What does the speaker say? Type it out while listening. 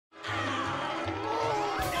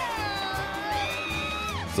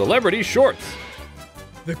Celebrity shorts.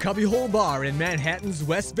 The Cubbyhole Bar in Manhattan's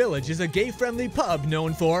West Village is a gay-friendly pub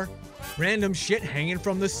known for random shit hanging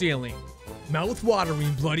from the ceiling,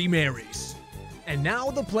 mouth-watering Bloody Marys, and now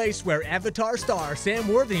the place where Avatar star Sam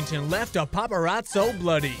Worthington left a paparazzo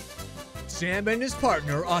bloody. Sam and his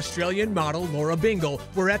partner, Australian model Lara Bingle,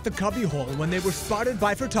 were at the Cubbyhole when they were spotted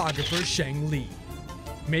by photographer Sheng Li.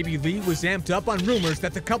 Maybe Li was amped up on rumors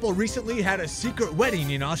that the couple recently had a secret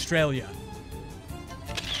wedding in Australia.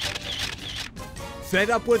 Fed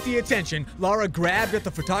up with the attention, Lara grabbed at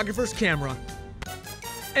the photographer's camera,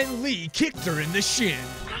 and Li kicked her in the shin.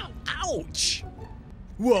 Ouch!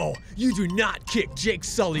 Whoa, you do not kick Jake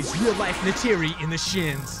Sully's real-life Natiri in the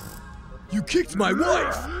shins. You kicked my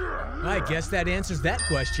wife! I guess that answers that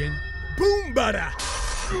question. Boom, bada!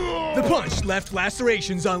 The punch left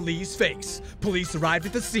lacerations on Li's face. Police arrived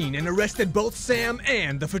at the scene and arrested both Sam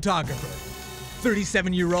and the photographer.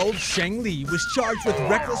 37-year-old Sheng Li was charged with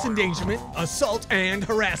reckless endangerment, assault, and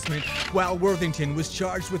harassment, while Worthington was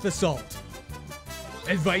charged with assault.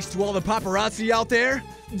 Advice to all the paparazzi out there?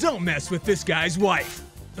 Don't mess with this guy's wife.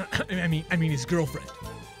 I mean his girlfriend.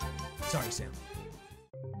 Sorry, Sam.